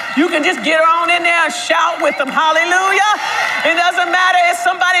inheritance. You can just get on in there and shout with them. Hallelujah. It doesn't matter if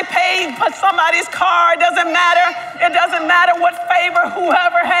somebody paid for somebody's car. It doesn't matter. It doesn't matter what favor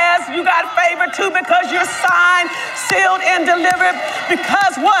whoever has. You got favor too because you're signed, sealed, and delivered.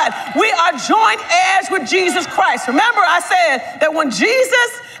 Because what? We are joint heirs with Jesus Christ. Remember I said that when Jesus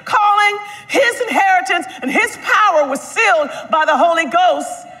calling, his inheritance and his power was sealed by the Holy Ghost,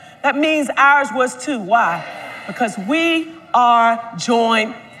 that means ours was too. Why? Because we are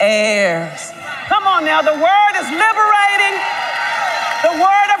joint heirs. Come on now, the word is liberating. The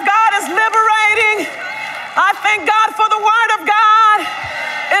word of God is liberating. I thank God for the word of God.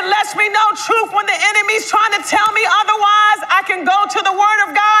 It lets me know truth when the enemy's trying to tell me otherwise. I can go to the word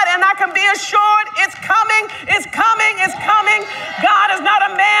of God and I can be assured it's coming, it's coming, it's coming. God is not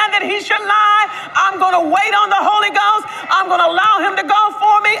a man that he should lie. I'm going to wait on the Holy Ghost. I'm going to allow him to go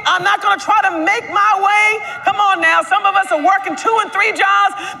for me. I'm not going to try to make my way. Come on now. Some of us are working 2 and 3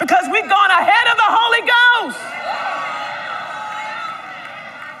 jobs because we've gone ahead of the Holy Ghost.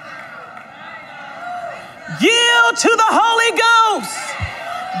 Yield to the Holy Ghost.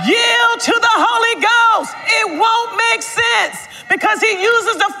 Yield to the Holy Ghost. It won't make sense because he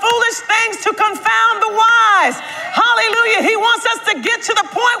uses the foolish things to confound the wise. Hallelujah. He wants us to get to the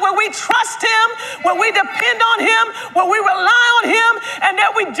point where we trust him, where we depend on him, where we rely on him, and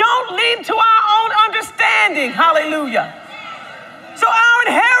that we don't lean to our own understanding. Hallelujah. So our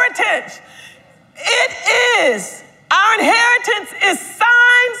inheritance, our inheritance is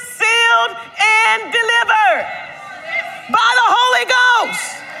signed, sealed, and delivered by the Holy Ghost.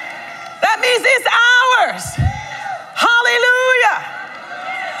 That means it's ours. Hallelujah.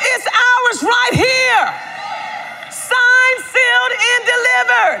 It's ours right here. Signed, sealed, and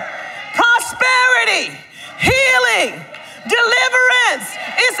delivered. Prosperity, healing, deliverance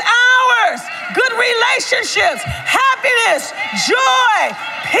is ours. Good relationships, happiness, joy,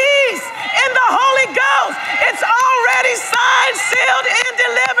 peace in the Holy Ghost. It's already signed, sealed, and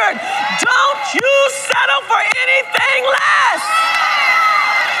delivered. Don't you settle for anything less.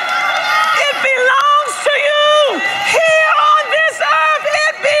 It belongs to you. Here on this earth,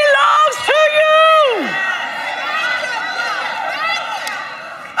 it belongs to you.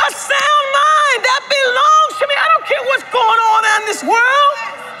 A sound mind, that belongs to me. I don't care what's going on in this world.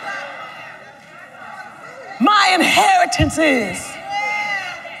 My inheritance is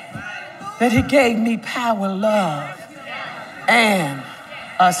that he gave me power, love, and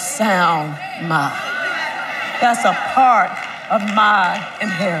a sound mind. That's a part of my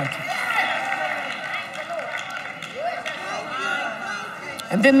inheritance.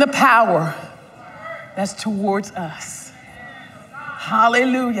 And then the power that's towards us.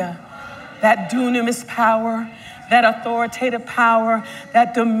 Hallelujah. That dunamis power, that authoritative power,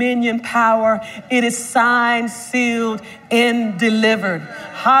 that dominion power, it is signed, sealed, and delivered.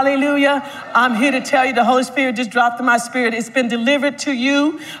 Hallelujah. I'm here to tell you the Holy Spirit just dropped in my spirit. It's been delivered to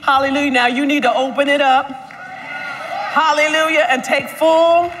you. Hallelujah. Now you need to open it up. Hallelujah. And take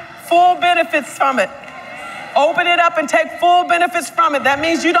full benefits from it. Open it up and take full benefits from it. That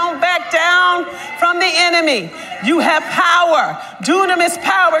means you don't back down from the enemy. You have power, dunamis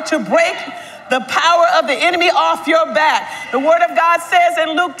power to break the power of the enemy off your back. The word of God says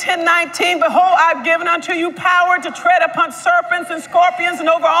in Luke 10:19, behold, I've given unto you power to tread upon serpents and scorpions and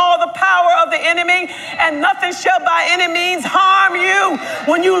over all the power of the enemy, and nothing shall by any means harm you.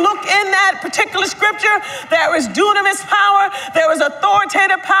 When you look in that particular scripture, there is dunamis power, there is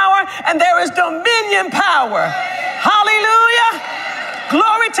authoritative power, and there is dominion power. Hallelujah.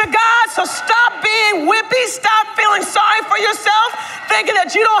 Glory to God. So stop being wimpy. Stop feeling sorry for yourself, thinking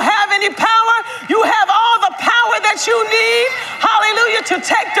that you don't have any power. You have all the power that you need. Hallelujah. To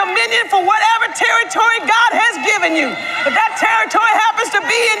take dominion for whatever territory God has given you. If that territory happens to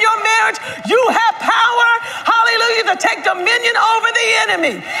be in your marriage, you have power. Hallelujah. To take dominion over the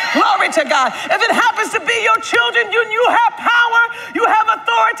enemy. Glory to God. If it happens to be your children, you have power, you have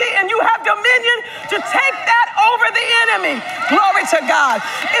authority, and you have dominion to take that over the enemy. Glory to God.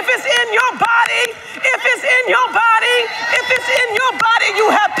 If it's in your body, you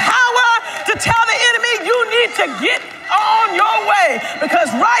have power to tell the enemy you need to get on your way,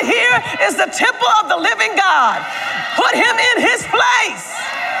 because right here is the temple of the living God. Put him in his place.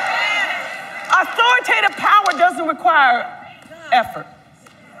 Authoritative power doesn't require effort.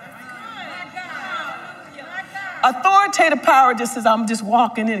 Authoritative power just says, I'm just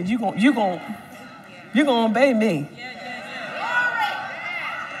walking in it. You're gonna obey me.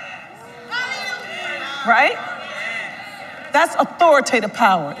 Right? That's authoritative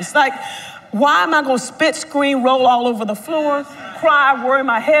power. It's like, why am I going to spit, scream, roll all over the floor, cry, worry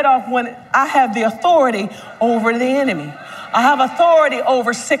my head off when I have the authority over the enemy? I have authority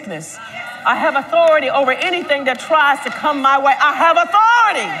over sickness. I have authority over anything that tries to come my way. I have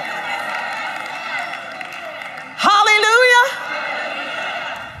authority.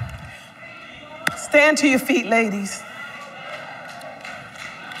 Hallelujah. Stand to your feet, ladies.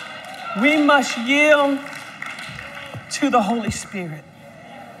 We must yield to the Holy Spirit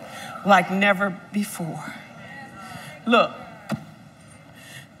like never before. Look,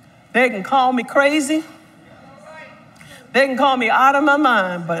 they can call me crazy. They can call me out of my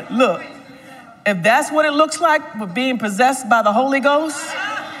mind, but look, if that's what it looks like with being possessed by the Holy Ghost,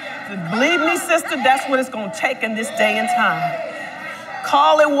 believe me, sister, that's what it's going to take in this day and time.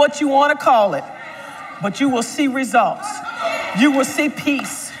 Call it what you want to call it, but you will see results. You will see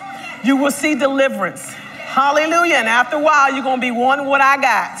peace. You will see deliverance. Hallelujah. And after a while, you're going to be wanting what I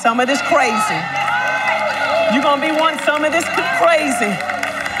got. Some of this crazy. You're going to be wanting some of this crazy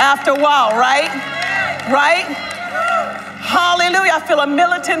after a while, right? Right? Hallelujah. I feel a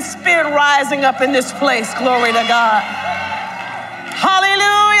militant spirit rising up in this place. Glory to God.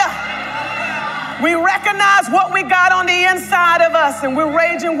 Hallelujah. We recognize what we got on the inside of us, and we're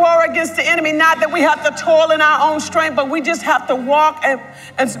waging war against the enemy. Not that we have to toil in our own strength, but we just have to walk and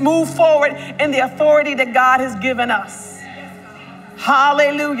move forward in the authority that God has given us.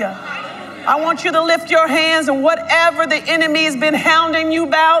 Hallelujah. I want you to lift your hands, and whatever the enemy has been hounding you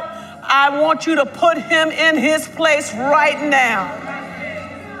about, I want you to put him in his place right now.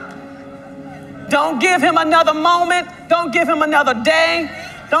 Don't give him another moment. Don't give him another day.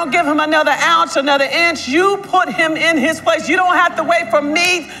 Don't give him another ounce, another inch. You put him in his place. You don't have to wait for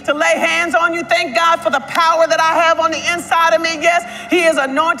me to lay hands on you. Thank God for the power that I have on the inside of me. Yes, he has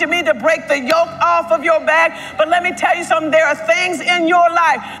anointed me to break the yoke off of your back. But let me tell you something. There are things in your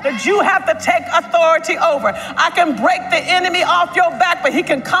life that you have to take authority over. I can break the enemy off your back, but he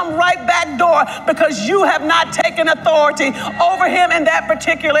can come right back door because you have not taken authority over him in that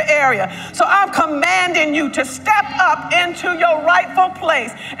particular area. So I'm commanding you to step up into your rightful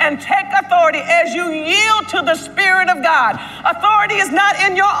place and take authority as you yield to the Spirit of God. Authority is not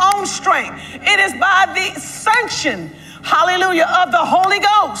in your own strength. It is by the sanction, hallelujah, of the Holy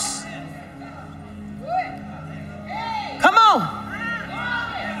Ghost. Come on.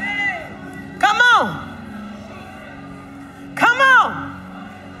 Come on. Come on.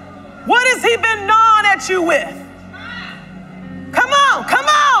 What has he been gnawing at you with? Come on. Come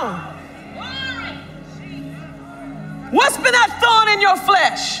on. What's been that thorn in your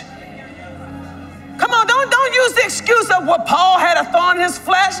flesh? Come on, don't use the excuse of what Paul had a thorn in his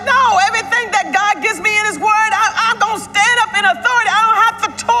flesh. No, everything that God gives me in his word, I'm going to stand up in authority. I don't have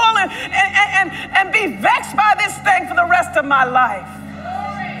to toil and be vexed by this thing for the rest of my life.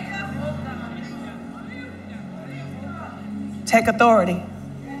 Take authority.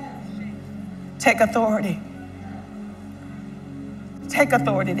 Take authority. Take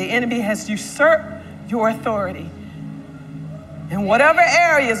authority. The enemy has usurped your authority. In whatever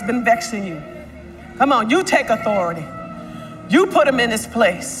area has been vexing you, come on, you take authority. You put him in his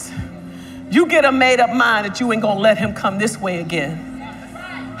place. You get a made up mind that you ain't gonna let him come this way again.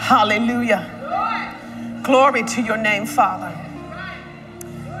 Hallelujah. Glory to your name, Father.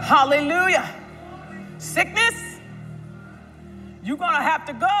 Hallelujah. Sickness, you're gonna have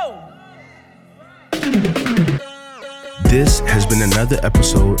to go. This has been another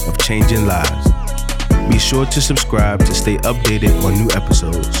episode of Changing Lives. Be sure to subscribe to stay updated on new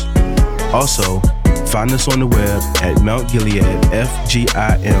episodes. Also, find us on the web at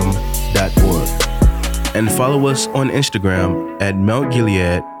mountgileadfgim.org and follow us on Instagram at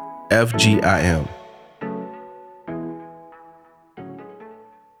mountgileadfgim.